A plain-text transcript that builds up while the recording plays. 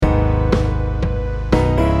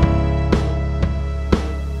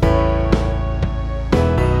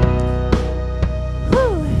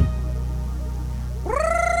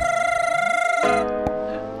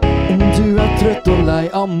deg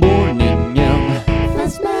av morgenen.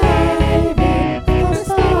 Fest med Eivind, fest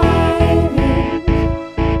med Eivind.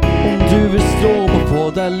 Om du vil stå opp og få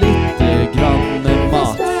deg litt grann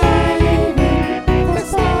mat. Fest med Eivind,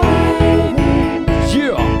 fest med Eivind.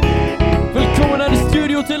 Ja! Velkommen her i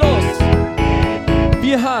studio til oss. Vi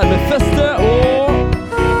er her med Feste og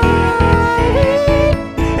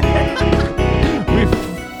We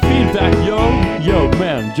feedback, yo. Yo,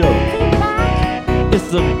 man, yo. It's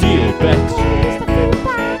a deal, bitch.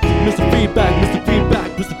 Mr. Feedback, Mr. Feedback,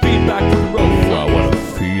 Mr. Feedback to the road. Wow, what a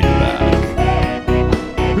feedback.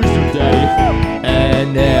 Who's your daddy?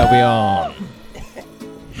 And there we are.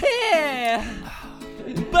 Hey!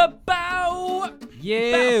 Ba-bow!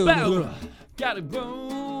 Yo! Ba-bow! Got it,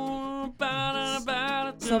 boom!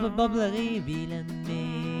 Ba-da-da-ba-da-da. Soppebobler i bilen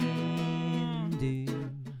min, du.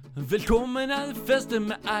 Velkommen til Feste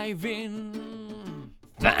med Eivind.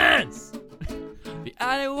 Fans! Vi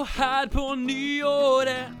er jo her på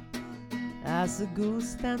nyåret. Det er så god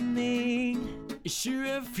stemning. I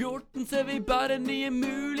 2014 ser vi bare nye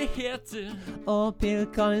muligheter. Og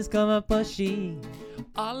Pilkanis kommer på ski.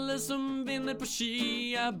 Alle som vinner på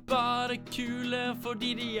ski er bare kule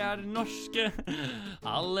fordi de er norske.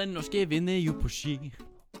 Alle norske vinner jo på ski.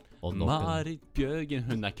 Og noen. Marit Bjørgen,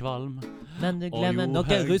 hun er kvalm. Men du glemmer Og noen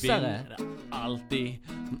Johaug russere. vinner alltid.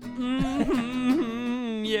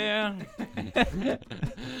 Yeah.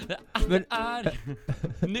 Det er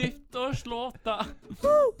nyttårslåta.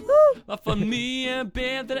 Hvert fall mye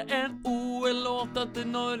bedre enn OL-låta til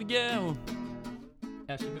Norge. Jeg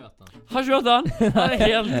har ikke hørt den. Har ikke hørt den? Den er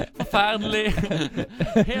helt forferdelig.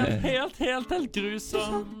 Helt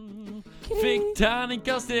grusom. Fikk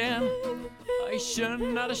terningkast 1. Jeg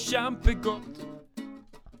skjønner det kjempegodt.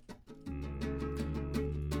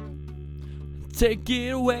 Take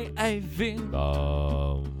it away, Eivind.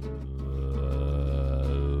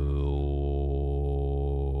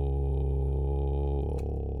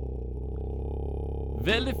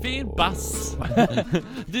 Veldig fin bass.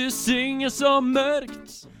 Du synger så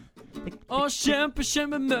mørkt. Og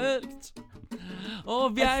kjempemørkt.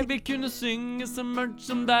 Og jeg vil kunne synge så mørkt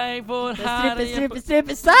som deg, for her er jeg på...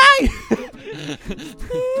 Strippesang!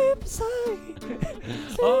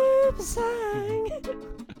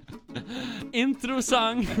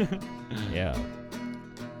 Introsang. Ja.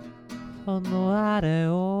 Og nå er det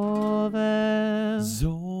over.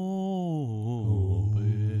 Sove.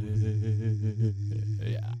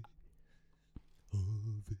 Ja.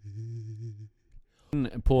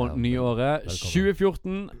 På nyåret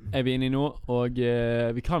 2014 er vi inne i nå, og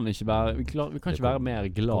vi kan ikke være mer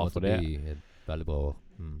glad for det. Det kommer til å bli et veldig bra år.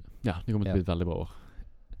 Ja, det kommer til å bli et veldig bra år.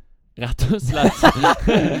 Rett og slett.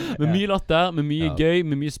 Med mye latter, med mye gøy,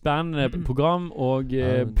 med mye spennende program og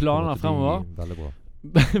planer fremover. Veldig bra.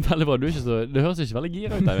 Veldig bra, du er ikke så... Det høres ikke veldig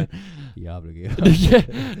gira ut, Eivind. Jævlig gøy.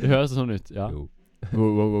 Det høres sånn ut, ja. Jo.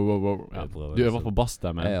 Wow. Ja. Jeg prøver Du øver liksom. på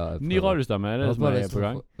bassstemme. Ja, jeg Ny prøver. radiostemme, det er det som er på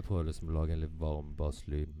gang. Jeg prøver liksom å lage en litt varm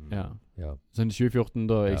basslyd. Ja. Ja. Så i 2014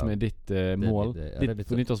 da liksom er ditt mål, det er ditt litt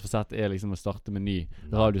for sånn. nyttårsforsett er liksom å starte med ny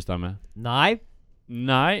radiostemme. Nei.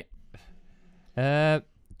 Nei.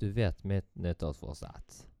 Du vet mitt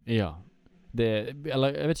nyttårsforsett. Ja.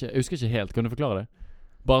 Eller jeg vet ikke, jeg husker ikke helt. Kan du forklare det?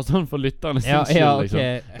 Bare sånn for lytterne sin Ja, skyld, ok. liksom.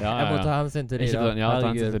 Jeg må ta hensyn til de Ikke da. ta hensyn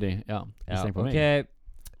Herregud. til de. Ja, Ja, tenk på ok. meg.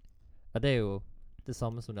 Ja, det er jo det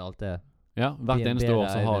samme som det alltid er. Ja, hvert Bli en eneste bedre år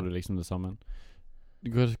så har Eivind. du liksom det sammen.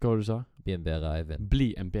 Hva var det du sa? Bli en bedre Eivind.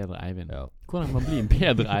 Bli en bedre Eivind. Ja. Hvordan kan man bli en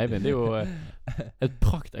bedre Eivind? Det er jo et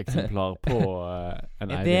prakteksemplar på en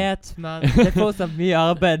Jeg Eivind. vet, men det er fortsatt mye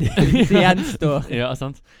arbeid som gjenstår. Ja,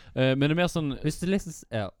 sant. Men det er mer sånn Hvis du liksom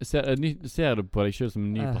ser du på deg selv som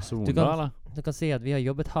en ny person du da, kan- eller? Du kan si at vi har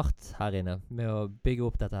jobbet hardt her inne med å bygge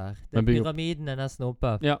opp dette her. Men bygge opp- Pyramiden er nesten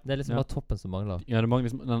oppe. Ja, Det er liksom ja. bare toppen som mangler. Ja, det mangler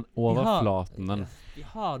liksom den overflaten. Vi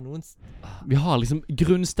har noen Vi har liksom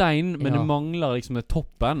grunnstein, men Ja. det mangler liksom det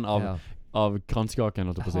toppen av, ja. av kranskaken,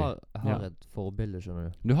 holdt jeg på å si. Jeg har Ja. et forbilde,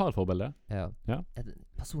 skjønner du. Du har et forbilde? Ja. Ja. En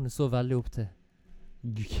person jeg så veldig opp til.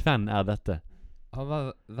 Hvem er dette? Han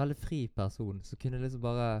var en veldig fri person, så kunne liksom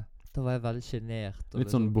bare... Da var jeg veldig genert. og Litt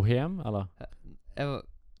sånn liksom- bohem, eller? Jeg var...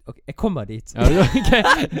 Ok, jeg kommer dit. Ja,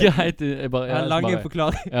 ok, greit. Jeg bare, Jeg har lange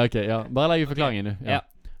forklaring. Ja, ok, ja. Bare legg forklaringen, du. Ja.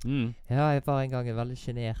 Mm. Ja, jeg var en gang en veldig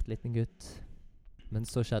genert liten gutt. Men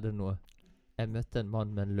så skjedde noe. Jeg møtte en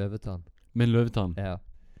mann med en løvetann. Med en løvetann. Ja.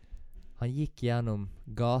 Han gikk gjennom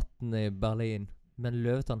gatene i Berlin med en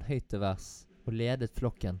løvetann høyt til værs og ledet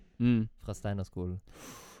flokken fra Steinerskolen.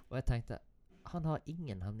 Og jeg tenkte, han har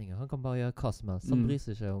ingen hemninger. Han kan bare gjøre hva som helst. Han bryr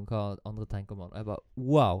seg ikke om hva andre tenker om han. Og jeg bare,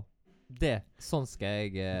 wow! Sånn skal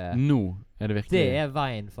jeg... Nå er det virkelig... Det er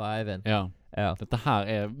veien for Eivind. Ja. Ja. Dette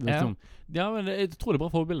her liksom ja, men det er et utrolig bra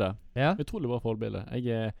forbilde. Ja. Utrolig bra forbilde.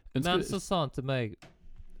 Jeg ønsker Men så sa han til meg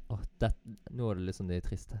nå er det liksom de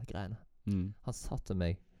triste greiene. Han sa til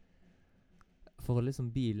meg for å liksom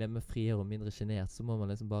bli litt mer friere og mindre genert, så må man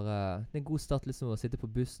liksom bare det er en god start liksom å sitte på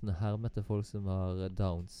bussen og herme til folk som har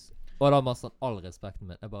downs. Og da masse all respekten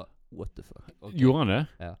min. Jeg bare, what the fuck? Okay. Gjorde han det?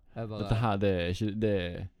 Ja. Jeg bare, Dette her, det er ikke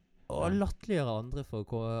det. Og latterliggjøre andre for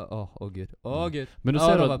Gud. Gud. Men du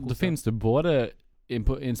ser at det finnes det både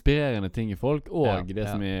inspirerende ting i folk, og det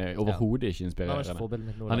som er overhodet ikke inspirerende.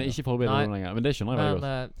 Han er ikke forbildet nå lenger. Men det skjønner jeg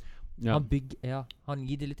veldig godt. Han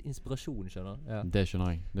gir det litt inspirasjon, skjønner du? Ja. Det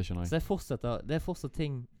skjønner jeg. Så det er fortsatt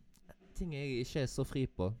ting jeg ikke er så fri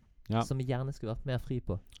på, som jeg gjerne skulle vært mer fri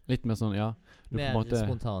på. Litt mer sånn, mer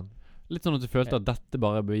spontan. Litt sånn at du følte at dette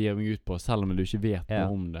bare bør gi meg ut på, selv om du ikke vet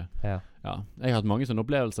noe om det. Ja. Jeg har hatt mange sånne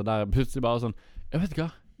opplevelser der plutselig bare sånn, jeg vet ikke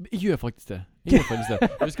hva, jeg gjør faktisk det. Jeg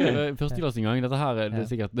husker første klasse en gang. Dette her det er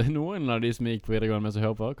sikkert det er noen av de som gikk på videregående med som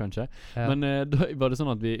hører på, kanskje. Men da var det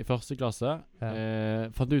sånn at vi i første klasse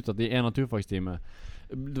fant ut at i en naturfagstime,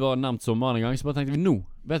 det var nevnt sommeren en gang, så bare tenkte vi,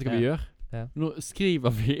 vet du hva vi gjør? Nå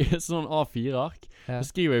skriver vi sånn A4-ark, så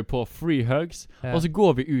skriver vi på free hugs, og så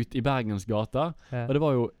går vi ut i Bergens gater, og det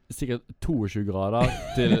var jo sikkert 22 grader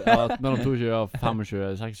til mellom 22 og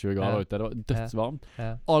 25-26 grader ute. Det var dødsvarmt.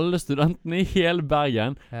 Alle studentene i hele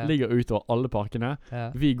Bergen ligger ute over alle parkene.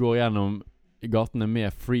 Vi går gjennom gatene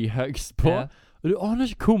med free hugs på, og du aner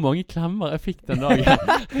ikke hvor mange klemmer jeg fikk den dagen.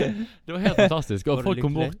 Det var helt fantastisk. Og folk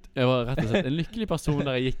kom bort. Jeg var rett og slett en lykkelig person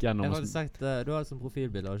der jeg gikk gjennom. Jeg hadde sagt, du hadde det som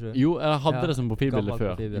profilbilde, har ikke? Jo, jeg hadde det som profilbilde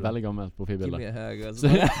før. Veldig gammelt profilbilde. Så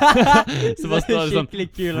bare står det sånn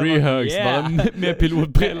free hugs, bare med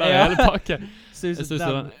pilotbriller i hele pakken. Så ut som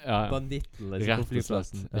den banditten rett og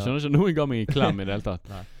slett. Jeg skjønner ikke noen ga meg en klem i det hele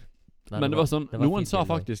tatt. Men det var sånn, noen sa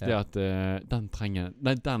faktisk det at den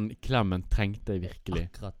klemmen trengte jeg virkelig.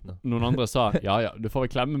 Akkurat nå. Noen andre sa, ja, du får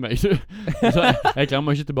vel klemme meg, du. Så jeg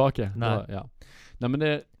klemmer ikke tilbake. Nei,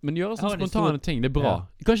 men gjøre sånne spontane ting, det er bra.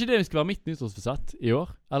 Kanskje det skal være mitt nyttårsforsett i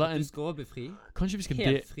år? Eller du skal bli fri? Kanskje vi skal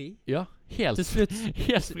helt fri? Ja, helt fri.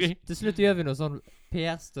 Til slutt gjør vi noe sånn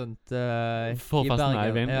PR-stunt for i festen med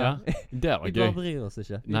Eivind, Det var gøy. Vi bare bryr oss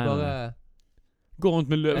ikke. Vi bare gå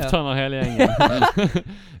rundt med løvtanner hele gjengen.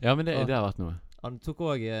 Ja, men det har vært noe. Han tok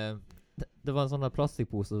også det var en sånn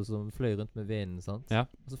plastikkpose som fløy rundt med vinden, sant? Ja.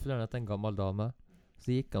 Og så fløy han etter en gammel dame.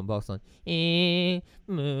 Så gikk han bak sånn Det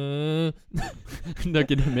er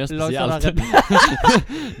ikke det mer spesielt.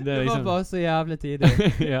 Det var bare så jævlig tidlig.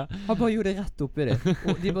 Han bare gjorde det rett oppi det.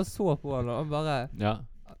 Og de bare så på han, og han bare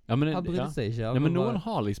han brydde seg ikke. Men noen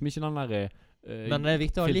har liksom ikke den der men det er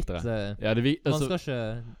viktig å ha litt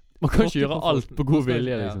man kan ikke gjøre alt på god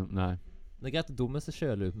vilje, liksom. Nei. Det er greit å dumme seg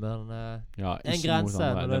selv ut, men en grense.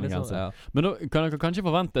 Men da kan dere kanskje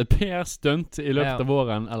forvente et PR-stunt i løpet av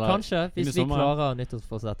våren, eller kanskje, hvis vi klarer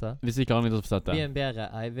nyttårsforsettet. Hvis vi klarer nyttårsforsettet. Vi er en bedre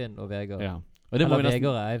Eivind og Vegard. Eller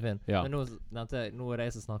Vegard og Eivind. Men nå er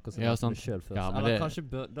det jeg som snakker sånn om det selv først. Eller kanskje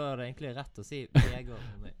da er det egentlig rett å si Vegard og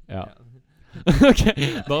meg. Ok,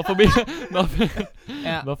 bare for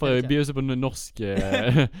å by oss på norsk et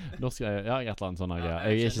eller annet sånn her. Nå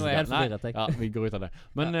er jeg helt forvirret. Vi går ut av det.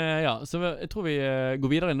 Men så jeg tror vi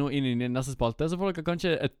går videre nå inn i neste spalte. Så får dere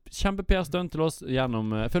kanskje et kjempe-PR-stunt til oss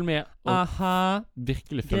gjennom følg med, og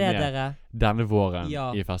virkelig følg med denne våren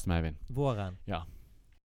i Fest med Eivind. Våren.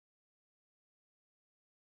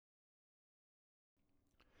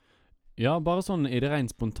 Ja, bare sånn i det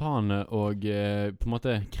rent spontane og på en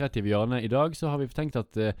måte kreative hjørnet i dag, så har vi tenkt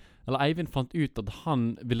at Eivind fant ut at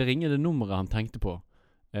han ville ringe det nummeret han tenkte på.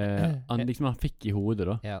 Han fikk i hodet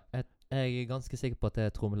da. Ja, jeg er ganske sikker på at det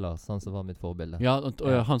er Tromme-Lars, han som var mitt forbilde. Ja, og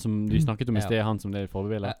han som vi snakket om i sted, han som det er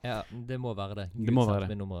forbildet. Ja, det må være det. Det må være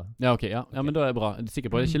det. Ja, ok, men da er det bra. Du er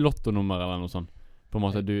sikker på det er ikke lottonummer eller noe sånt? På en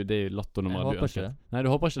måte, det er lottonummer du ønsker. Jeg håper ikke det. Nei,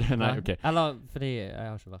 du håper ikke det? Nei, ok. Eller, fordi jeg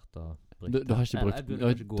har ikke vært og Du har ikke brukt, du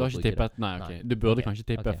har ikke tippet? Nei, ok. Du burde kanskje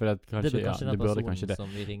tippe, for det kanskje, det burde kanskje den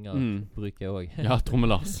personen som vi ringer bruker også. Ja,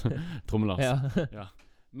 Tromme-Lars. Ja.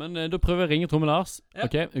 Men da prøver jeg å ringe Tromme-Lars.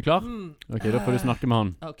 Ok, er du klar? Ok, da får du snakke med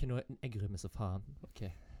han. Ok, nå jeg gruer meg så faen. Ok.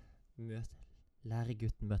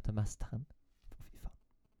 Læregutten møter mesteren. Fy faen.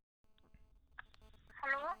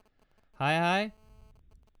 Hallo? Hei.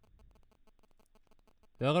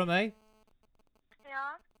 Hører du meg? Ja.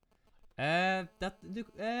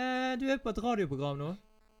 Du er på et radioprogram nå.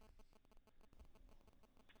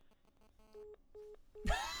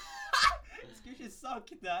 Skulle ikke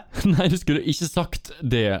sagt det. Nei, du skulle ikke sagt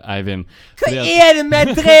det, Eivind. Hva er det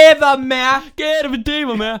vi driver med?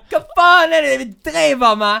 Hva faen er det vi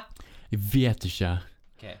driver med? Jeg vet ikke.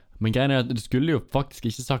 Men greien er at du skulle jo faktisk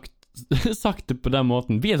ikke sagt det på den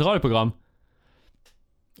måten. Vi er et radioprogram.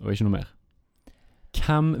 og ikke noe mer.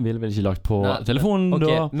 Hvem ville vel ikke lagt på telefonen Ok,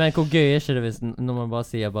 da? men hvor gøy er ikke det hvis når man bare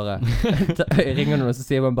sier bare ringer noen, så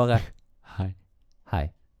sier man bare Hei. Hei.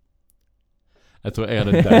 Jeg tror jeg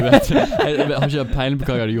hadde dødd. Jeg har ikke peiling på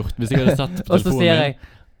hva jeg hadde gjort hvis jeg hadde sett på telefonen. Og så sier jeg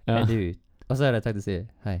Ja. Er du? Og så hadde jeg tenkt å si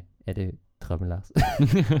hei, er du Trømme-Lars?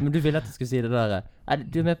 Men du ville at jeg skulle si det der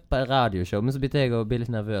du er med på et radioshow, men så begynte jeg å bli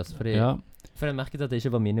litt nervøs fordi jeg merket at det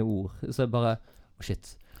ikke var mine ord. Så jeg bare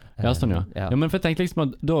shit. Ja, sånn ja, men for jeg tenkte liksom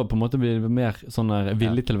at da på en måte blir vi mer sånn der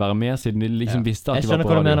villig til å være med, siden de liksom visste at de var på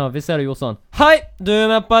radio. Jeg skjønner hva du mener. Hvis jeg hadde gjort sånn hei, du er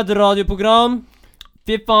med på et radioprogram.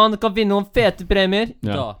 Fy faen, du kan vinne noen fete premier.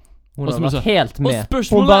 Da hun har vært helt med. Og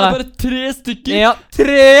spørsmålet er bare 3 stykker. Ja,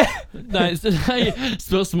 3. Nei,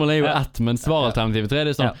 spørsmålet er jo 1, men svaralternativet 3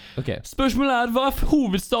 det er sånn Spørsmålet er, hva er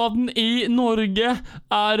hovedstaden i Norge?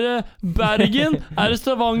 Er det Bergen? Er det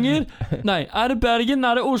Stavanger? Nei, er det Bergen?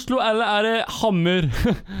 Er det Oslo? Eller er det Hammer?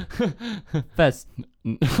 Best.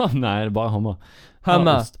 Nei, det er bare Hammer.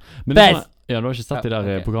 Hammer. Best. Ja, du har ikke sett de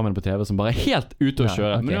der programmene på TV som bare er helt ute å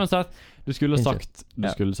kjøre. Men uansett, du skulle sagt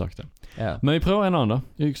det. Men vi prøver en annen da.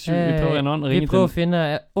 Vi prøver en annen. Vi prøver å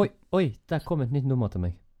finne Oi, der kom et nytt nummer til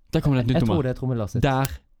meg. Der kom det et nytt nummer. Jeg tror det er Trommelasset.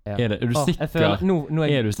 Der er det. Er du sikker? Nå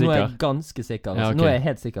er jeg ganske sikker. Altså. Nå er jeg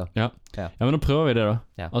helt sikker. Ja, men nå prøver vi det da.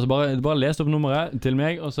 Altså bare les opp nummeret til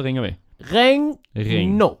meg, og så ringer vi. Ring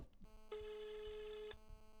nå.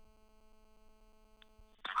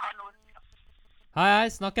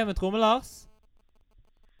 Hei, snakker jeg med Tromme-Lars?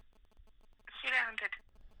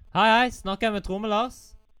 Hei, snakker jeg med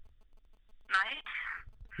Tromme-Lars? Nei.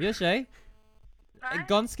 Gjør ikke jeg? Jeg er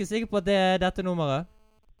ganske sikker på at det er dette nummeret.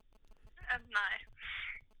 Nei.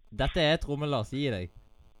 Dette er Tromme-Lars, gi deg.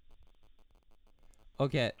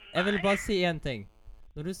 Ok, jeg vil bare si en ting.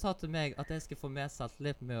 Når du sa til meg at jeg skal få mer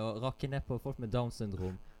selvtillit med å rakke ned på folk med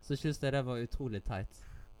Down-syndrom, så synes jeg det var utrolig teit.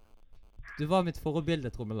 Du var mitt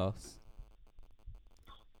forbilde, Tromme-Lars.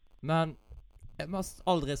 Men jeg må ha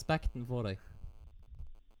all respekten for deg.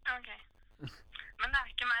 Ok. Men det er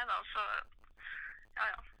ikke meg da, så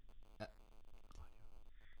ja.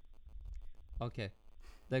 Ok,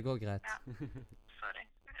 det går greit. Ja, sorry.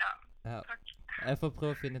 Ja, takk. Jeg får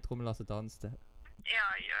prøve å finne Tromme-Lars et annet sted. Ja,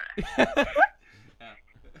 gjør det.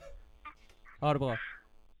 Ha det bra.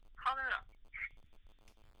 Ha det bra.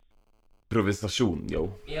 Improvisasjon, yo.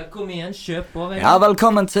 Ja, kom igjen, kjøp på. Ja,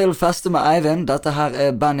 velkommen til Feste med Eivind. Dette her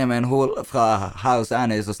er Benjamin Hol fra House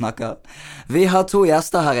Annie som snakker. Vi har 2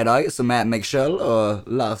 gjester her i dag, som er meg selv og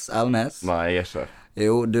Lars Elnes. Nei, jeg er ikke.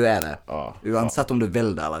 Jo, du er det. Uansett om du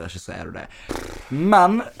vil det eller ikke, så er du det.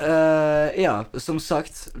 Men, ja, som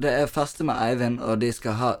sagt, det er Feste med Eivind, og de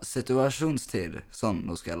skal ha situasjonstid. Sånn,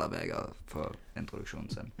 nå skal jeg la Vegard få introduksjonen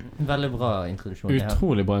sin. Veldig bra introduksjon.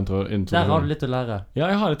 Utrolig bra introduksjon. Der har du litt å lære. Ja,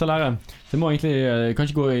 jeg har litt å lære. Det må egentlig,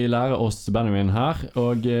 kanskje gå i lære oss Benjamin her,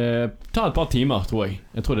 og ta et par timer, tror jeg.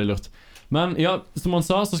 Jeg tror det er lurt. Men ja, som han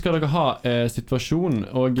sa, så skal dere ha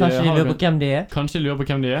situasjon, og kanskje de lurer på hvem de er? Kanskje de lurer på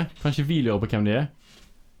hvem de er. Kanskje vi lurer på hvem de er.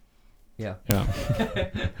 Ja.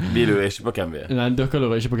 Vi lurer ikke på hvem vi er. Nei, dere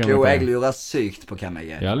lurer ikke på hvem vi er. Jo, jeg lurer sykt på hvem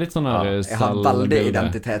jeg er. Ja, litt sånn her jeg har veldig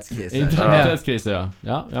identitetskrise. Identitetskrise,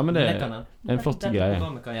 ja, men det er en flott greie. Dette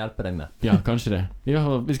programmet kan hjelpe deg med. Ja, kanskje det.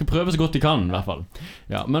 Vi skal prøve så godt de kan, i hvert fall.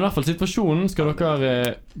 Ja, men i hvert fall, situasjonen skal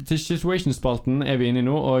dere til Situation-spalten er vi inne i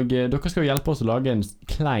nå, og dere skal hjelpe oss å lage en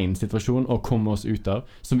klein situasjon og komme oss ut av,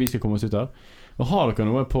 som vi skal komme oss ut av. Og har dere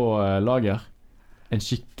noe på lager? En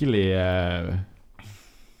skikkelig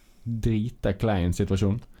drita klein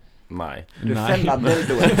situasjon? Nei. Du finner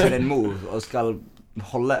dildoen til din mor og skal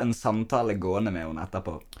holde en samtale gående med henne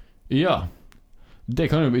etterpå. Ja,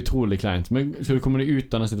 det kan jo bli utrolig kleint. Men skal du komme deg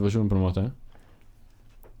ut av denne situasjonen på noen måte?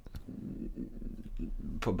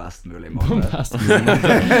 På best mulig måte. På best mulig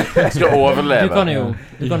måte. Skal overleve. Du kan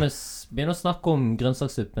jo begynne å snakke om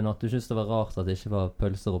grønnsakssuppen, at du synes det var rart at det ikke var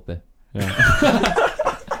pølser oppi. Ja.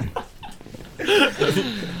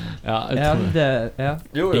 Ja,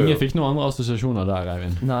 jo. Ingen fikk noen andre assosiasjoner der,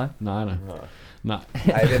 Eivind. Nei.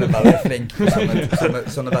 Eivind er veldig flink på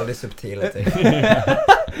sånne veldig subtile ting.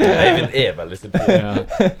 Eivind er veldig subtil. Ja,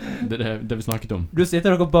 det vi snakket om. Du sitter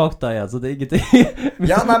dere bak deg igjen, så det er ingenting.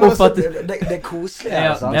 Ja, nei, men også, det er koselig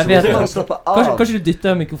her, sant? Jeg vet, kanskje du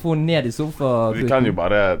dytter mikrofonen ned i sofa. Vi kan jo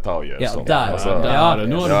bare ta og gjøre sånn.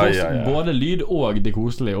 Nå er det både lyd og det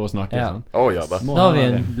koselige å snakke. Ja da. Da har vi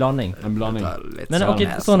en blanding. Men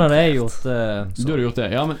ok, sånn har jeg gjort. Du hadde gjort det.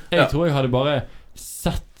 Ja, men jeg tror jeg hadde bare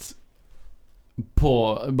sett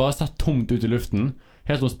tomt ut i luften.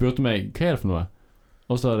 Helt til hun spurte meg, hva er det for noe?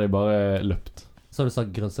 Og så hadde jeg bare løpt. Så hadde du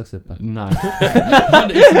sagt grønnsakssuppe? Nei. Jeg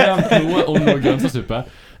hadde ikke nevnt noe om noe grønnsakssuppe.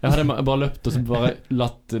 Jeg hadde bare løpt og så bare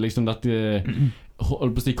latt liksom dette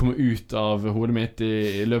holdt på å si komme ut av hodet mitt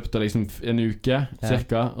i løpet av liksom en uke,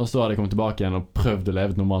 cirka. Og så hadde jeg kommet tilbake igjen og prøvd å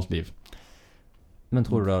leve et normalt liv. Men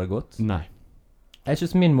tror du det hadde gått? Nei. Jeg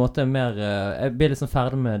synes min måte er mer jeg blir liksom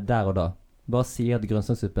ferdig med der og da. Bare si at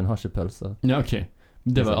grønnsakssuppen har ikke pølser. Ja, ok.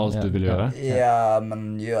 Det var alt du ville gjøre? Ja,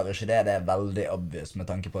 men gjør ikke det. Det er veldig obvious med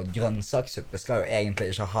tanke på at grønnsakssuppe skal jo egentlig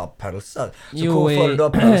ikke ha pølser. Så Jo, hvor får du da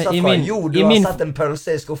pølser fra? Jo, du har min- sett en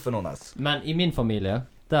pølse i skuffen hennes. Men i min familie,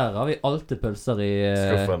 der har vi alltid pølser i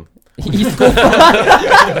Skuffen. I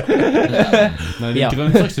skuffen! Nei, det er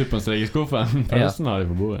grønnsakssuppen som ligger i skuffen. Pølsen har de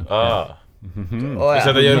på bordet. Ikke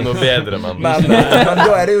at jeg gjør noe bedre, men Men da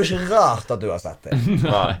er det jo ikke rart at du har sett det.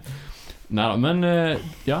 Nei. Neida, men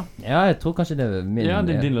ja. Ja, jeg tror kanskje det er min Ja,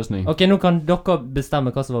 det er din løsning. Ok, nå kan dere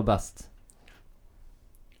bestemme hva som var best.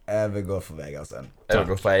 Jeg vil gå for Vegarsen. Jeg vil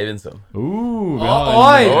gå for Eivindsson. Vi har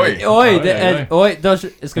en Oi, det er Oi, da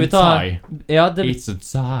skal vi ta tie. Ja, det It's a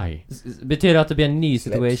tie. betyr det at det blir en ny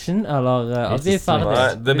situation, eller at vi er Nei,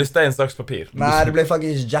 ferdig? det blir stein, saks, papir. Nei, det blir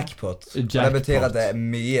faktisk jackpot. Og det Jackpot. betyr at det er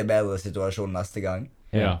mye bedre situasjon neste gang.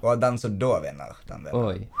 Ja. Og at den som da vinner, den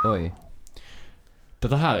vinner. Oi.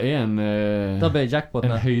 Dette her er en Da blir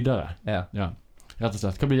jackpoten en høydere. Ja. Ja, rett og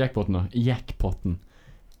slett. Hva blir jackpoten da? Jackpoten.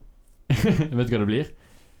 Vet du hva det blir?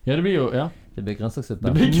 Ja, det blir jo, ja. Det blir grønnsakssuppe.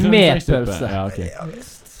 Det blir Med grønnsakssuppe. pølse. Ja, ok. Ja,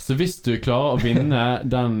 visst. Så hvis du klarer å vinne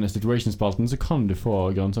den situation-spalten, så kan du få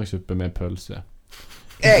grønnsakssuppe med pølse.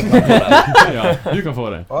 Jeg kan få det. Ja, du kan få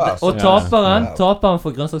det. Og taperen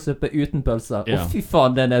får grønnsakssuppe uten pølser. Å, Ja. fy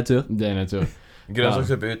faen, det er nedtur. Det er nedtur.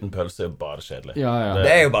 Grønnsakssuppe uten pølse er jo bare kjedelig. Ja, ja. Det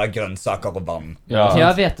er jo bare grønnsaker og vann. Ja. Ja,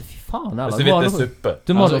 jeg vet det. Fy faen, eller? Så vidt det er suppe.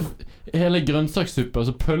 Du må Altså, hele grønnsakssuppe,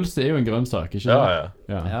 altså pølse er jo en grønnsak, ikke Ja, sant?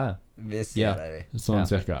 ja. Ja. Vi sier det, vi. Sånn Ja.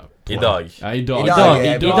 cirka. I dag. Ja, i dag. I dag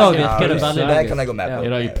i dag virker det veldig Det kan jeg gå med på. I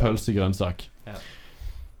dag er pølse grønnsak.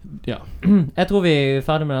 Ja. Jeg tror vi er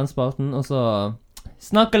ferdig med den spalten, og så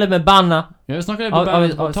snakke litt med bandet. Ja, vi snakker litt Har med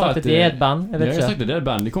vi band. sagt at vi er et band? Jeg Ja, vet jeg har ikke. sagt at det er et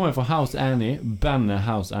band. De kommer fra House Annie. Bandet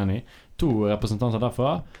House Annie. 2 representanter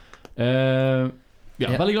derfra. Ja,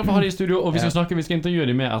 veldig glad for å ha de i studio. Og vi skal intervjue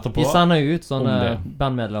de mer etterpå. Vi sender jo ut sånne Om det.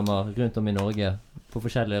 bandmedlemmer rundt om i Norge på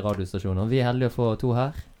forskjellige radiostasjoner. Vi er heldige å få 2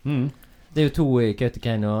 her. Mm. Det er jo 2 i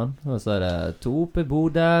Kautokeinoen, og så er det 2 oppe i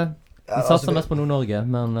Bodø. Vi satser mest på Nord-Norge,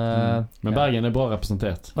 men Men Bergen er bra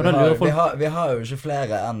representert. Og da lurer folk Vi har jo ikke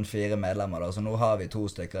flere enn 4 medlemmer, da, så nå har vi 2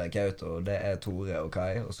 stykker i Kauto. Det er Tore og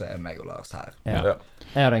Kai, og så er meg og Lars her. ja. Ja.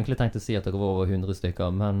 Jeg hadde egentlig tenkt å si at dere var over 100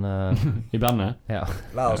 stykker, men I bandet. ja.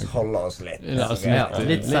 La oss holde oss litt. La oss ja. litt-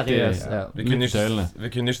 Litt seriøs. Ja. Vi kunne Litt kjølende.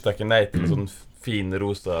 ikke takke nei til en sånn fin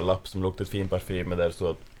rosa lapp som luktet fin parfyme der så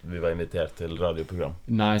at vi var invitert til radioprogram.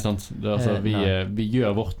 Nei, sant. Det er altså, Nei. vi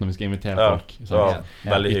gjør vårt når vi skal invitere Ja, folk. ja, Sant?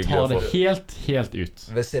 veldig Vi hyggelig tar å det få. helt ut.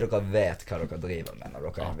 Hvis dere vet hva dere driver med når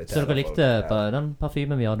dere inviterer Så dere likte folk. den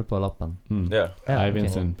parfymen vi hadde på lappen? Mm. Ja, Ja, Eivind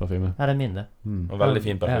ok. sin parfyme. Ja, det er min, det. Mm. en veldig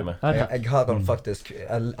fin parfyme. Ja. Jeg har den faktisk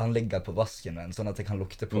Han ligger på vasken min, sånn at jeg kan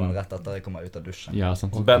lukte på den rett etter jeg kommer ut av dusjen. Ja,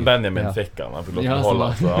 sant. Benjamin Ja. fikk han fikk lov til Ja, å så beholde bra.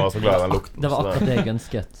 den, så han var så glad i den lukten. Det var så akkurat det jeg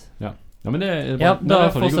ønsket. Ja, men det er Ja, Men da i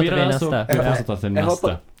hvert fall, vi går fortsetter vi videre, så neste. vi fortsetter til Jeg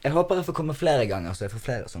neste. håper jeg får komme flere ganger, så jeg får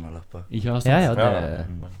flere sånne lapper. Ja, sant. Ja, ja, Ja. det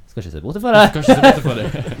skal ikke se bort ifra det. Skal ikke se bort fra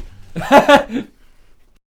det.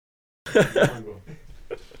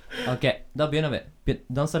 Ok, da begynner vi.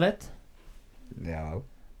 Danse litt. Ja.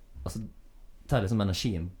 Og så tar liksom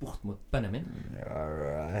energien bort mot Benjamin.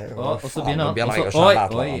 Alright. Og så begynner han. Nå begynner Og jeg å så, kjenne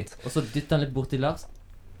et eller oi, annet. og så dytter han litt bort til Lars.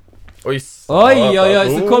 Oi, Oi,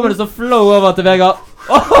 så kommer det så flow over til Vegard.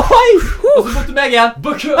 Oi! Og så bort til meg igjen.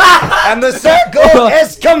 And the circle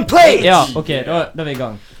is complete! Ja, ok, da er vi i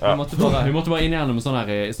gang. Vi måtte Vi bare måtte bare inn igjennom sånn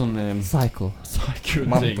her Cycle. psycho-ting.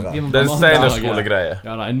 Mantra. Vi må Det er bare- steinerskolegreie.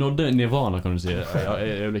 Ja, da, jeg nådde nirvana, kan du si,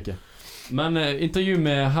 i øyeblikket. Men intervju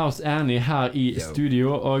med House Annie her i Yo.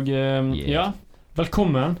 studio, og ja,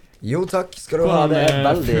 velkommen. Jo takk, skal du ha. Hvordan Det er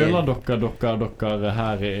veldig føler dere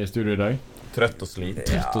her i studio i dag? Trøtt og slit.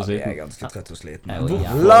 Ja, trøtt og vi sliten. er ganske trøtt og sliten. Ja,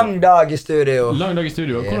 ja. Lang dag i studio. Lang dag i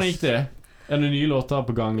studio. Hvordan Yes. gikk det? Er det nye låter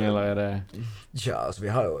på gang, eller er det Ja, altså vi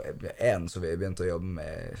har jo en som vi begynte å jobbe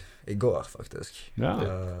med i går, faktisk. Ja.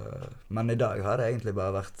 Men i dag har det egentlig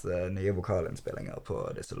bare vært nye vokalinnspillinger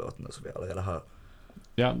på disse låtene som vi allerede har.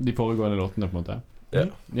 Ja, de foregående låtene, på en måte? Ja.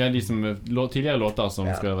 Ja, de som tidligere låter som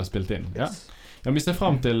Ja. skal være spilt inn. Ja. Ja, vi ser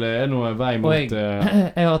frem til er det noe vei Og mot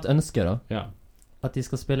jeg har et ønske, da. Ja. At de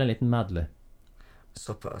skal spille en liten medley.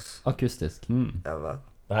 Såpass. Akustisk. Ja vel.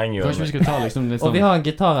 Det henger jo Kanskje vi en skal ta liksom litt Og sånn vi har en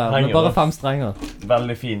gitar her med Henger bare det. 5 strenger.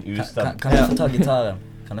 veldig fin ustem. Kan jeg få ta gitaren?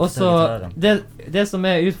 Kan jeg Og få ta så gitaren? det som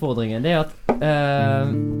er utfordringen, det er at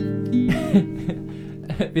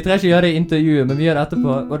vi trenger ikke gjøre det i intervjuet, men vi gjør det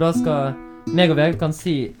etterpå. Og da skal meg og Vegard kan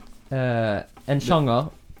si en sjanger,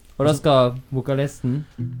 Og da skal vokalisten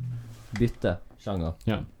bytte sjanger,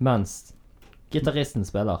 mens gitaristen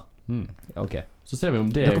spiller. Ok. Så ser vi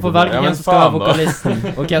om det... Dere får velge hvem som skal være vokalisten,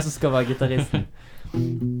 og hvem som skal være gitaristen.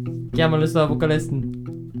 Hvem har lyst til å være vokalisten?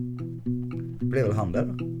 Blir vel han det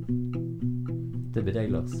da? Det blir deg,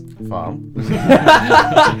 Lars. Faen.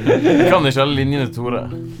 Jeg kan ikke alle linjene, Tore.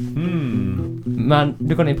 Men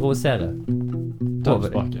du kan improvisere.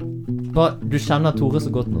 Bare, du kjenner Tore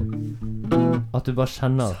så godt nå. At du bare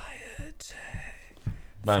kjenner.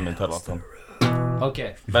 Benjamin tar alt sånn. Ok.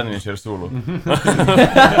 Benjamin kjører solo.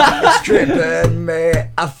 Stripping me,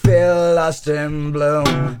 I feel lost in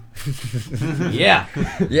bloom. Yeah.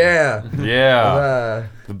 Yeah. Yeah.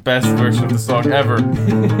 The best version of the song ever.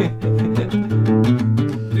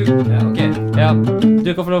 Ok, ja.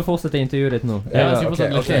 Du kan få lov å fortsette intervjuet ditt nå. Ja, jeg skal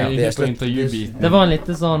fortsette litt på intervjubiten. Det var en litt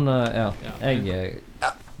sånn, jeg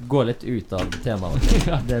går litt ut av temaet.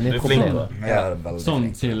 Det er mitt problem. Sånn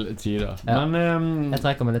til tider. Men jeg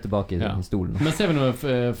trekker meg litt tilbake i stolen. Men ser vi noe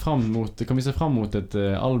frem mot, kan vi se frem mot et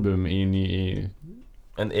album i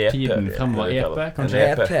en EP, tiden fremover? EP, kanskje?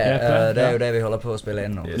 En EP, det er jo det vi holder på å spille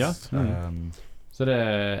inn nå. Yes. Så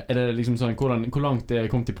er det liksom sånn, hvor langt det er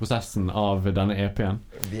kommet i prosessen av denne EP-en?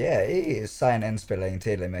 Vi er i sein innspilling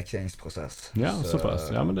tidlig mixingsprosess. Ja,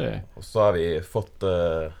 såpass. Ja, men det... Og så har vi fått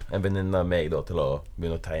en venninne av meg da til å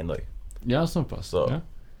begynne å tegne også. Ja, såpass. Så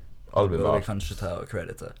albumet burde jeg kanskje ta og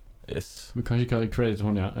credite. Yes. Vi kan ikke credit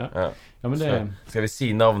hun, ja. Men det... Skal vi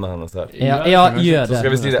si navnet hennes her? Ja, gjør det. Så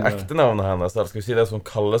skal vi si det ekte navnet hennes her. Skal vi si det som hun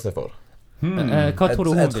kaller seg for? Hva tror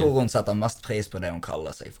du hun vil? Jeg tror hun setter mest pris på det hun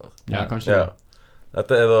kaller seg for. Ja, kanskje. Ja.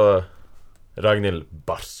 Dette er da Ragnhild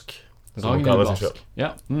Barsk, som hun kaller seg selv.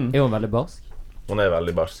 Ja. Er hun veldig barsk? Hun er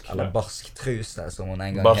veldig barsk. Eller Barsk Truse, som hun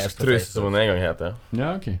en gang Barsk Truse, som hun en gang heter.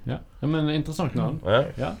 Ja, ok. Ja, men interessant navn.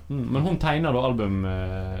 Ja. Men hun tegner da album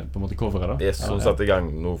på en måte coveret da? Yes, hun satte i gang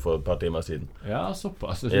nå for et par timer siden. Ja,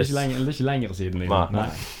 såpass. Det er ikke lenger siden liksom. Nei.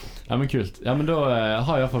 Ja, men kult. Ja, men da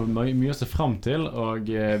har jeg i hvert fall mye å se frem til. Og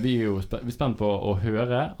vi er jo spent på å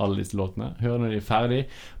høre alle disse låtene. Høre når de er ferdig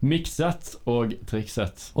mikset og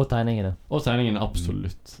trikset. Og tegningene. Og tegningene,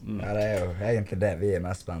 absolutt. Ja, det er jo egentlig det vi er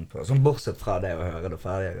mest spent på. Som bortsett fra det å høre det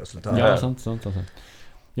ferdige resultatet. Ja, sant.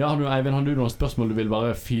 Ja, Eivind, har du noen spørsmål du vil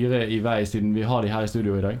bare fyre i vei, siden vi har de her i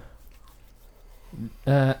studio i dag?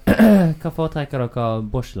 Hva foretrekker dere?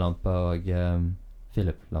 Bosch-lampe og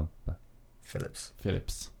Philip-lampe? Philips.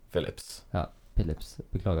 Ja, Philips.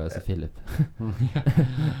 Beklager, jeg sier Philip.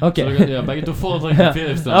 Ok. Så begge to foretrekker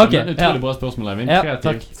Philips da. Okay, utrolig bra spørsmål, Eivind.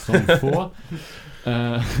 Kreativt som få.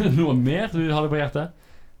 Noe mer du hadde på hjertet?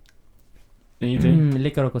 Ingenting?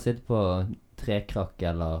 Liker dere å sitte på trekrakk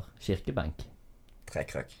eller kirkebenk?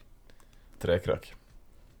 Trekrakk.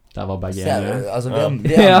 Der var begge enige. Altså, vi har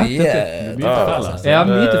mye felles. Ja,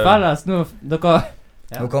 mye til felles. Nå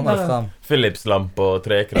kommer det frem. Philips-lampe og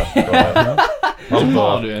trekrakk. Så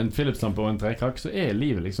har du en Philips-lampe og en trekrakk, så er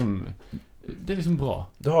livet liksom... Det er liksom bra.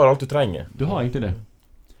 Du har alt du trenger. Du har egentlig det.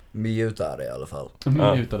 Mye ut av det i alle fall.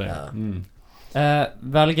 Mye ut av det.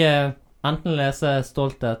 Velge enten lese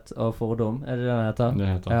Stolthet og Fordom, er det den heter? Det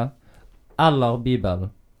heter. Ja. Eller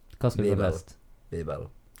Bibelen. Hva skal du ha best? Bibel.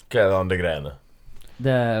 Hva er det andre greiene?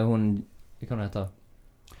 Det er hun... Hva kan hun hete?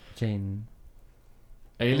 Jane...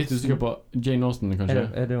 Jeg er litt usikker på Jane Austen, kanskje.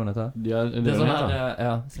 Er det hun heter? Ja, det er sånn her,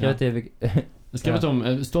 ja. Skrevet i... Skrevet om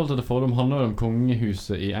Stolthet og Fordom handler om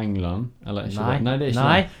kongehuset i England. Eller ikke det? Nei, det er ikke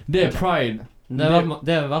det. Det er Pride.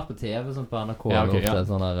 Det har vært på TV, sånn på NRK. Ja, ok, ja.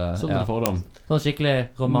 Sånn der, Stolthet og Fordom. Sånn skikkelig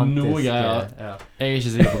romantisk. Noe greier. Jeg er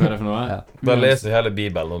ikke sikker på hva det er for noe. Bare leser hele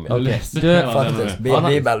Bibelen om igjen. Faktisk,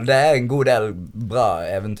 Bibelen. Det er en god del bra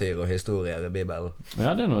eventyr og historier i Bibelen.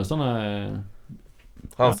 Ja, det er noe sånn...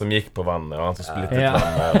 Han som gikk på vannet, og han som splittet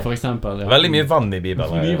vannet. For eksempel, ja. Veldig mye vann i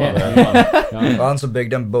Bibelen. Og han som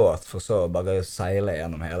bygde en båt for så å bare seile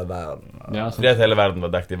gjennom hele verden. Fordi at hele verden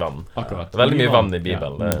var dekt i vann. Akkurat. Veldig mye vann i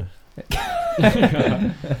Bibelen.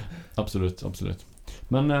 Absolutt.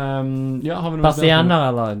 Men, ja, har vi noe... Persienner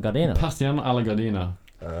eller gardiner? Persienner eller gardiner.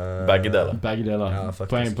 Begge deler. Ja,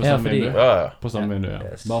 faktisk. På samme vindu. Ja. På samme vindu, ja.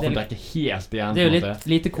 Yes. Bare for å dekke helt igjen. Det er jo litt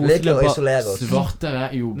lite koselig. Liker å isolere oss. Svartere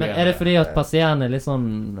jo bedre. Men er det fordi at persien er litt sånn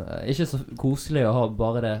ikke så koselig å ha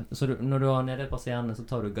bare det? Så når du har nede persiennen, så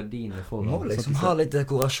tar du gardiner foran. Må liksom ha litt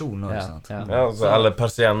dekorasjon også, sant? Ja, altså, eller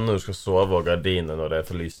persiennen når du skal sove, og gardiner når det er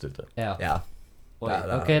for lyst ute. Ja.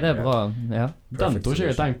 Ok, det er bra. Ja. Den tror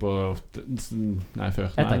ikke jeg tenkt på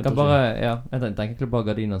før. Jeg tenker bare, jeg tenker ikke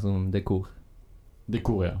bare gardiner som dekor.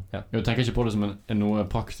 Dekor, ja. Jeg tenker ikke på det som noe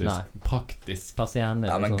praktisk. Nei. Praktisk. Persienner.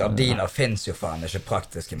 Ja, men gardiner finnes jo faen ikke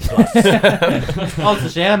praktisk i en plass. Alt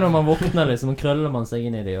som skjer når man våkner liksom, krøller man seg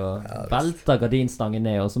inn i de og velter gardinstangen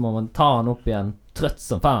ned, og så må man ta den opp igjen trøtt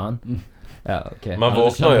som faen. Ja, ok. Man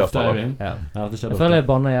våkner i hvert fall. Ja. Jeg føler jeg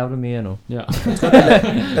banner jævlig mye nå. Ja.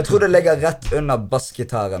 Jeg tror det ligger rett under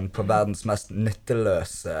bassgitaren på verdens mest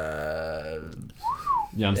nytteløse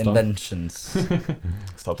inventions.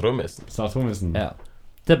 Sa trommisen. Ja.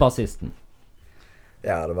 Til bassisten.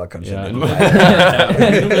 Ja, det var kanskje Ja, nå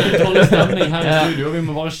blir det dårlig stemning her i studio. Vi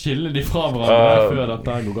må bare skille de fra hverandre før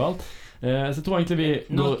dette går galt. Så jeg tror egentlig vi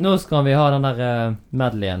Nå skal vi ha den der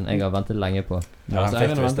medleyen jeg har ventet lenge på. Ja, så jeg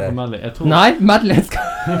vil vente på medley. Nei, medleyen skal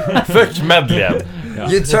Fuck medleyen.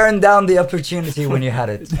 You turned down the opportunity when you had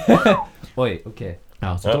it. Oi, ok.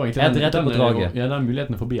 Ja, så tror jeg egentlig rett på draget. Ja, den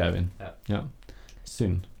muligheten er forbi, Eivind. Ja.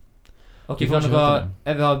 Synd. Ok, kan dere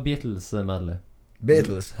jeg vil ha Beatles-medley.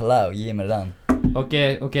 Beatles, hello, gi meg den. Ok,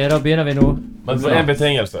 da begynner vi nå. Men det var en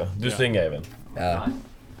betingelse. Du synger, Eivind. Ja.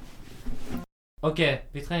 Ok,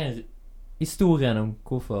 vi trenger historien om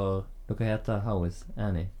hvorfor dere heter How is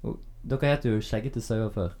Annie. Dere heter jo Skjeggete sauer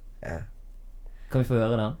før. Ja. Kan vi få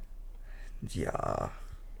høre den? Ja.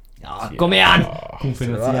 Ja, kom igjen!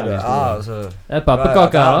 Konfidensiell historie. Altså, Det er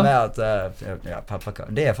pepperkaker da. Ja,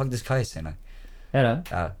 pepperkaker. Det er faktisk Kai sine. Er det?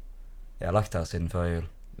 Ja. Jeg har lagt her siden før jul.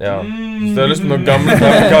 Ja. Så du har lyst på noen gamle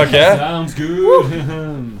pepperkake? Sounds good!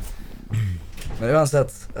 Men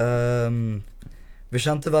uansett, vi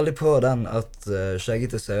kjente veldig på den at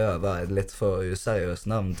Skjeggete sauer var et litt for useriøst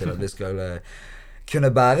navn til at vi skulle kunne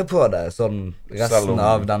bære på det sånn resten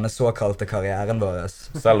av denne såkalte karrieren vår.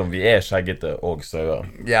 Selv om vi er skjeggete og sauer.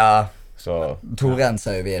 Ja, Så Toren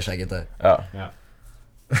sa jo vi er skjeggete. ja.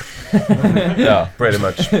 Ja, pretty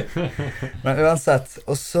much. Men uansett,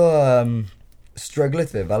 og så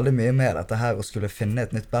strugglet vi veldig mye med dette her og skulle finne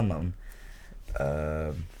et nytt bandnavn.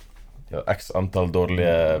 Ja, x antall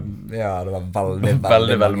dårlige. Ja, det var veldig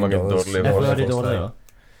mange dårlige Hvorfor er de forslag. dårlige da?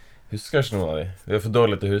 Husker ikke noen av de. Vi er for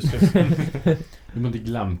dårlige til å huske. Du måtte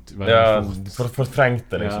glemt Ja, fortrengt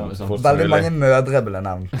det liksom. Ja, sant. fort som Veldig mulig. mange mødre ble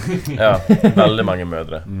nevnt. Ja, veldig mange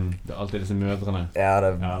mødre. Det er alltid disse mødrene. Ja, det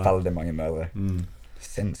er Ja, da. veldig mange mødre. Mm.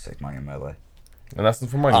 Sinnssykt mange mødre. Det er nesten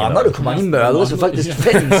for mange. Aner da. du hvor mange mødre som faktisk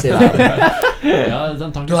finnes i verden? Ja, den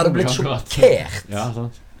tanken Du hadde kom blitt ikke akkurat. sjokkert. Ja,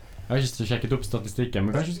 sant. Jeg har ikke sjekket opp statistikken,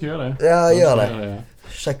 men kanskje vi skal gjøre det. Ja, gjør det. Ja.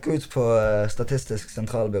 Sjekk ut på Statistisk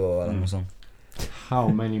sentralbyrå eller noe sånt. How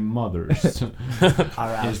many mothers is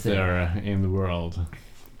there in the world?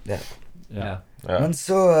 Ja. Ja. Ja. Men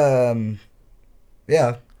så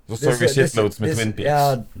ja. Så så vi shitloads med disse- Twin Peaks.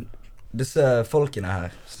 Ja, disse folkene her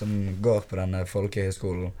som går på denne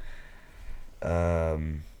folkehøyskolen,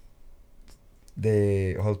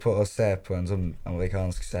 de holdt på å se på en sånn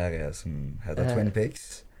amerikansk serie som heter Twin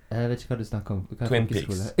Peaks. Jeg vet ikke hva du snakker om. Hva er Twin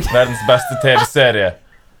folkeskole? Peaks. Verdens beste TV-serie.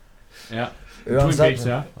 Ja. Twin Uansett, Peaks,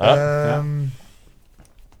 ja.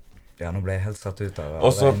 ja, nå ble jeg helt satt ut av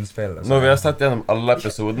Og så, alle innspillet. når vi har sett gjennom alle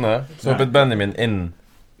episodene, så hoppet Benjamin inn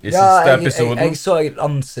i Ja, siste episoden. jeg så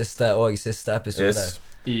annen siste og siste episode. Yes.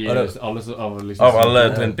 I Var det- alle, av, liksom, Av alle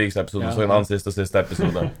Twin Peaks-episoder Ja. så en annen siste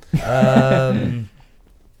episode.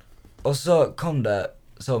 Og så kom det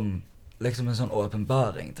som liksom en sånn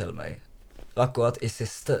åpenbaring til meg. Akkurat i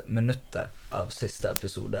siste minuttet av siste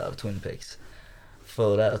episode av Twin Peaks.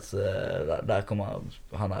 For det at der kommer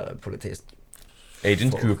han her politist.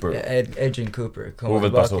 Agent Cooper. Agent Cooper kommer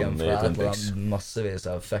tilbake Hovedpersonen igjen i fra Twin et eller Peaks. annet massevis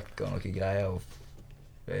av fuck og noe greier og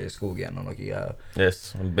i skogen og noe greier.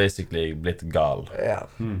 Yes, han er basically blitt gal. Ja.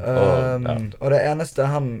 Og- Og det eneste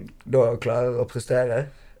han da klarer å prestere,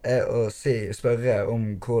 er å spørre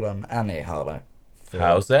om hvordan Annie har det. For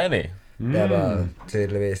How's Annie? det var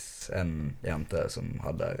tydeligvis en jente som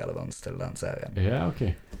hadde relevans til den serien. Ja,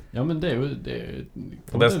 ok. Ja, men det er jo det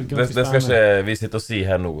Det skal ikke vi sitte og si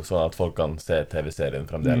her nå, sånn at folk kan se TV-serien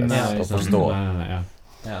fremdeles Nei, og sant. forstå. Nei, ja.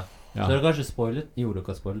 Ja. Ja. Så dere har ikke spoilet? Jo, dere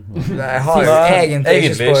har spoilet noe. Jeg har jo Nei, egentlig ikke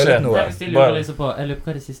egentlig spoilet ikke. noe. Jeg lurer liksom på Jeg lurer på hva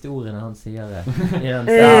er de siste ordene han sier i den Ja,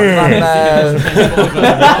 men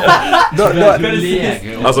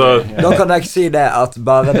Altså, da kan jeg si det at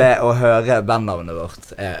bare det å høre bandnavnet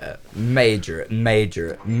vårt er major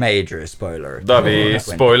spoiler. da vi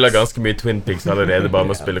spoiler ganske mye Twin Peaks allerede bare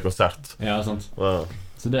med å spille konsert. Ja, sant. Ja.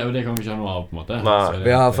 Så det kan vi ikke ha noe av, på en måte. Nei. Så det-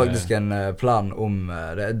 Vi har faktisk en plan om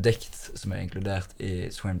det er et dikt som er inkludert i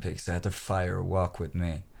Twin Peaks. Det heter Fire Walk With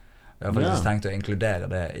Me. Vi har faktisk tenkt å inkludere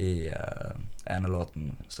det i ene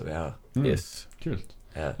låten som vi har. Yes. Kult.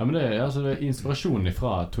 Ja. Ja, men det er, altså, det er inspirasjonen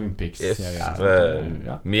fra Twin Yes. Peaks-serien. Det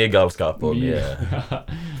er mye galskap og mye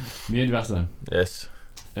Mye diverse. Yes.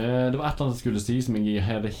 Det var et eller annet jeg skulle si som jeg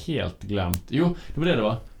hadde helt glemt. Jo, det var det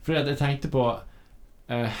var. Fordi at jeg tenkte på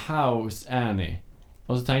How's Annie.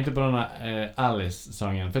 Og så tenkte jeg på denne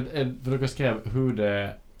Alice-sangen. For dere skrev Who the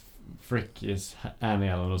frick is Annie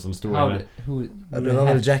eller noe som stod How inne. the- who Det var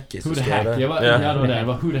vel Jackie Who som the skrev heck? det. Det var Ja. det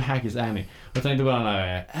var Who the heck is Annie? Og jeg tenkte på den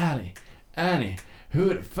der Annie Who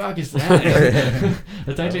the fuck is Annie?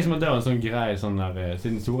 Jeg tenkte liksom at det var en sånn grei sånn der,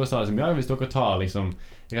 siden Tore sa liksom, ja, hvis dere tar liksom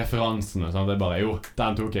referansene sånn, det er bare, jo,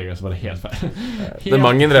 den tok jeg, og så var det helt feil. Det er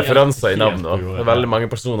mange referanser i helt navnet også. urolig. Det er veldig mange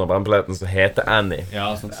personer på den planeten som heter Annie.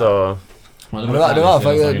 Ja, sånn. Så Men det var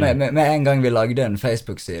faktisk med en gang vi lagde en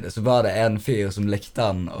Facebook-side, så var det en fyr som likte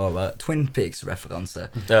den over Twin Peaks-referanse.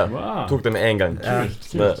 ja, Wow. tok det med en gang.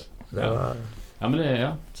 Kult, Men- kult. Ja, men det,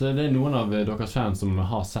 ja. Så det er noen av deres fans som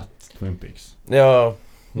har sett Twin Peaks. Ja,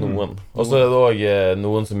 noen. Og så er det også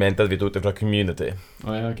noen som mente at vi tok det fra Community.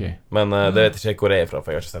 Ja, ok. Men det vet ikke jeg hvor det er fra,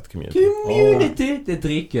 for jeg har ikke sett Community. Community! Det er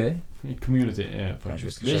dritgøy. Community er Kanskje vi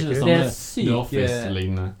faktisk skal det er ikke det sjekke Det er samme sykt, The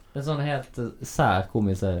Office-lignende. Det er sånn helt sær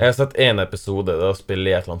komiserie. Jeg har sett en episode. Da spiller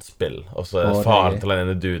jeg et eller annet spill, og så er Å, det det er faren gøy. til den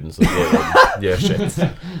ene duden som står og gjør shit.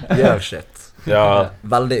 Gjør shit. Ja,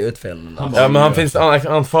 Veldig utfyllende. Han- ja men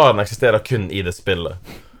han faren eksisterer kun i det spillet.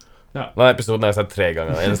 Ja. Den episoden har jeg sett 3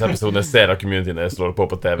 ganger. Den eneste episoden jeg ser av Community når jeg slår det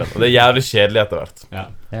på TV-en. Og det er jævlig kjedelig etter hvert. Ja.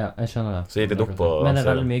 Ja, jeg skjønner det. Så jeg gikk litt opp på Men det er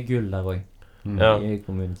veldig serien. mye gull der òg. Mm. Ja. I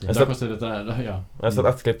community. Jeg Da koster dette, ja. Jeg har sett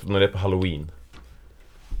ett klipp når det er på Halloween.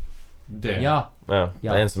 Det. Ja. Ja, det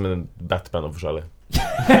Ja. er en som er Batman og forskjellig.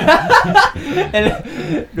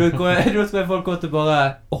 Nå skal folk gå til bare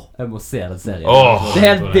jeg må se den serien. Åh. Det er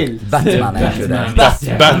helt vilt. Batman er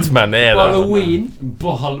inkludert. Batman er det. Halloween.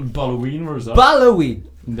 Halloween, var det så? Halloween.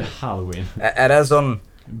 Det er Halloween. Er det sånn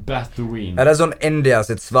Batween. Er det sånn India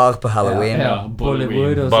sitt svar på Halloween? Ja,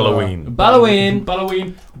 Bollywood og så- Halloween. Halloween.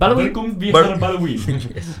 Halloween. Halloween. Velkommen, vi har Halloween.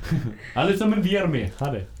 Alle sammen, vi er med.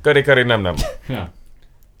 Ha det. Kari, nem. Ja.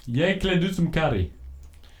 Jeg er kledd ut som Kari.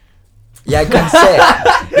 Jeg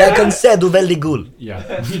kan se du er veldig god. Ja.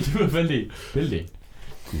 Du er veldig, veldig.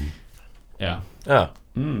 Ja. Ja.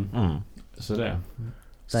 Mm. Så det.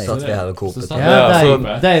 Satt vi her og kopet. Så- Ja, Ja,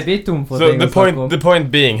 så- det er vi tom for Så ting å snakke om. the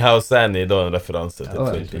point being House Annie, da en referanse til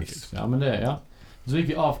Oi. Twin Peaks. Ja, men det, ja. Så fikk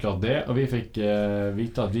vi avklart det, og vi fikk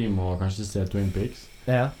vite at vi må kanskje se Twin Peaks.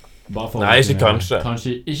 Ja. Bare for Nei, å ikke kunne-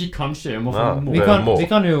 kanskje. Ikke kanskje, vi må Ja. få Vi Det kan, må. vi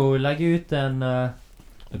kan jo legge ut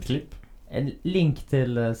et klipp. en link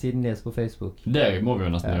til siden deres på Facebook. Det må vi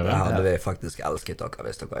jo nesten Det gjøre. hadde vi faktisk elsket dere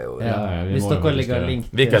hvis dere gjorde det. Ja, vi Hvis må jo dere faktisk legger gjøre. link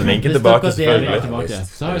Vi kan linke Hvis tilbake, dere Ja, selvfølgelig. tilbake.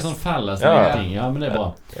 Så har vi sånn felles Ja. ting. Ja, men det er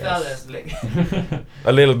bra.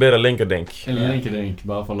 A little bit of link-a-dink. En link,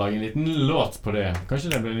 bare for å lage en liten låt på det. Kanskje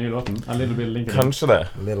det blir den nye låten? A little bit link. Kanskje det.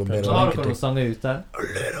 Little bit Så of har link dere noen sanger ute?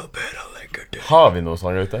 Har vi noen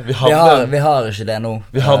sanger ute? vi har ikke det nå.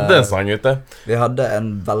 Vi hadde en sang ute. Vi hadde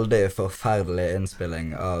en veldig forferdelig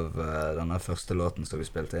innspilling av denne første låten som vi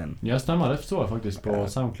spilte inn. Ja, stemmer. Det så jeg faktisk på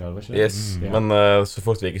SoundCloud. Var ikke det? Yes. Ja. Men så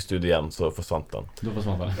fort vi gikk i studio igjen, så forsvant den. Da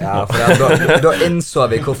forsvant det. Ja, for da innså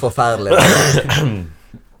vi hvor forferdelig det var.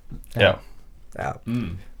 Ja. Ja.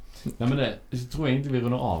 Mm. Nei, men det jeg tror egentlig vi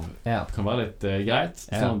runder av. Ja. Det kan være litt greit,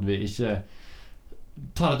 Ja. sånn at vi ikke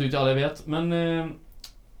tar dette ut i all evighet. Men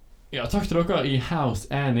ja, takk til dere i House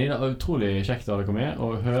Annie. Det var utrolig kjekt å ha dere med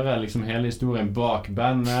og høre liksom hele historien bak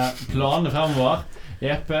bandet. Planene fremover.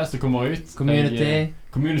 EP som kommer ut. Community.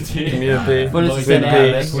 Community. Får lyst til å se Twin det.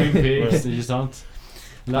 Peaks. Twin Peaks, ikke sant?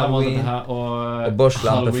 Lær meg alt dette her. Og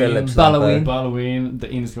Bosch-lampe, Philips-lampe. Halloween. Det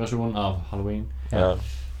er inspirasjonen av Halloween. Ja.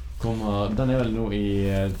 Den er vel nå i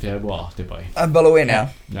februar, tipper jeg. Halloween, ja.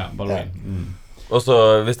 Ja, Halloween. Mm. Og så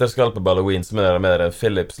hvis dere skal på Halloween, så må dere ha med dere en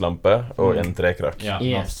Philips-lampe og en trekrakk. Ja,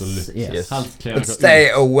 Yes, absolutt. yes. Helst kler But dere stay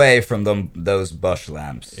ut. away from those Bosch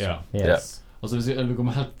lamps. Ja. Yes. Altså, dere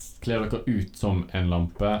må helst kle dere ut som en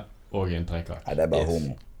lampe og en trekrakk. Nei, det er bare Yes.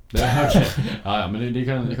 homo. Det er ok. Ja, men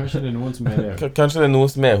kanskje det er noen som er det. Kanskje det er noen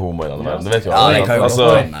som er homo i denne verden. Det vet jo Ja, alle. det kan jo Altså,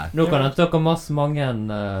 godt hende. Nå kan dere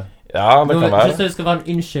mange ja, det Nå kan synes være. jeg det skal være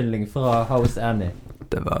en unnskyldning fra House Annie.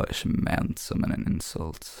 Det var ikke ment som en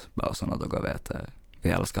insult, bare sånn at dere vet det. Vi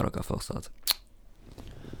elsker dere fortsatt.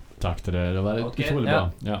 Takk til det. Det var Ok, utrolig ja.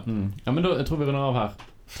 bra. Ja, ja, men da jeg tror vi runder av her.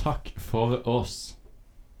 Takk for oss.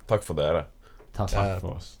 Takk for dere. Takk. Takk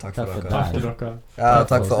for oss. Takk Takk for for dere. Takk til dere. Ja,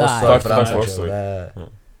 takk for oss. Takk og for den for oss saks også. skyld. Det- Ja.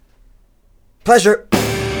 Pleasure!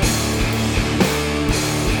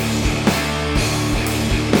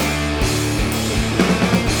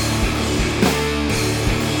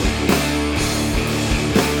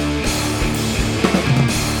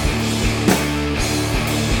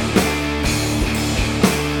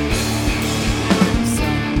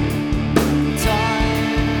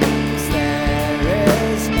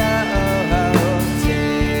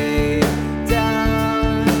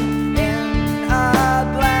 Down in a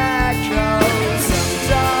black hole.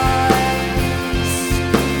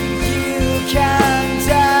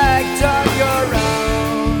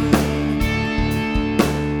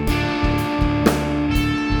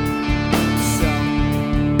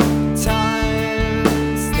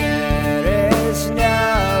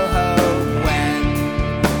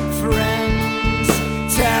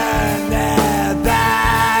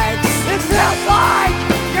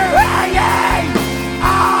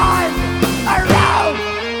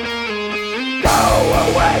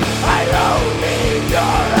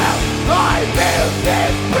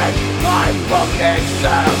 fucking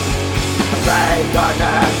self.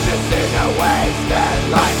 Bitterness is in a wasted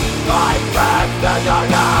life. My friends, I don't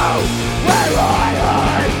know where I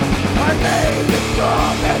hide. I need to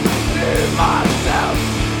drop it to myself.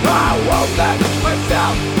 I won't let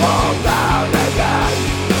myself fall down.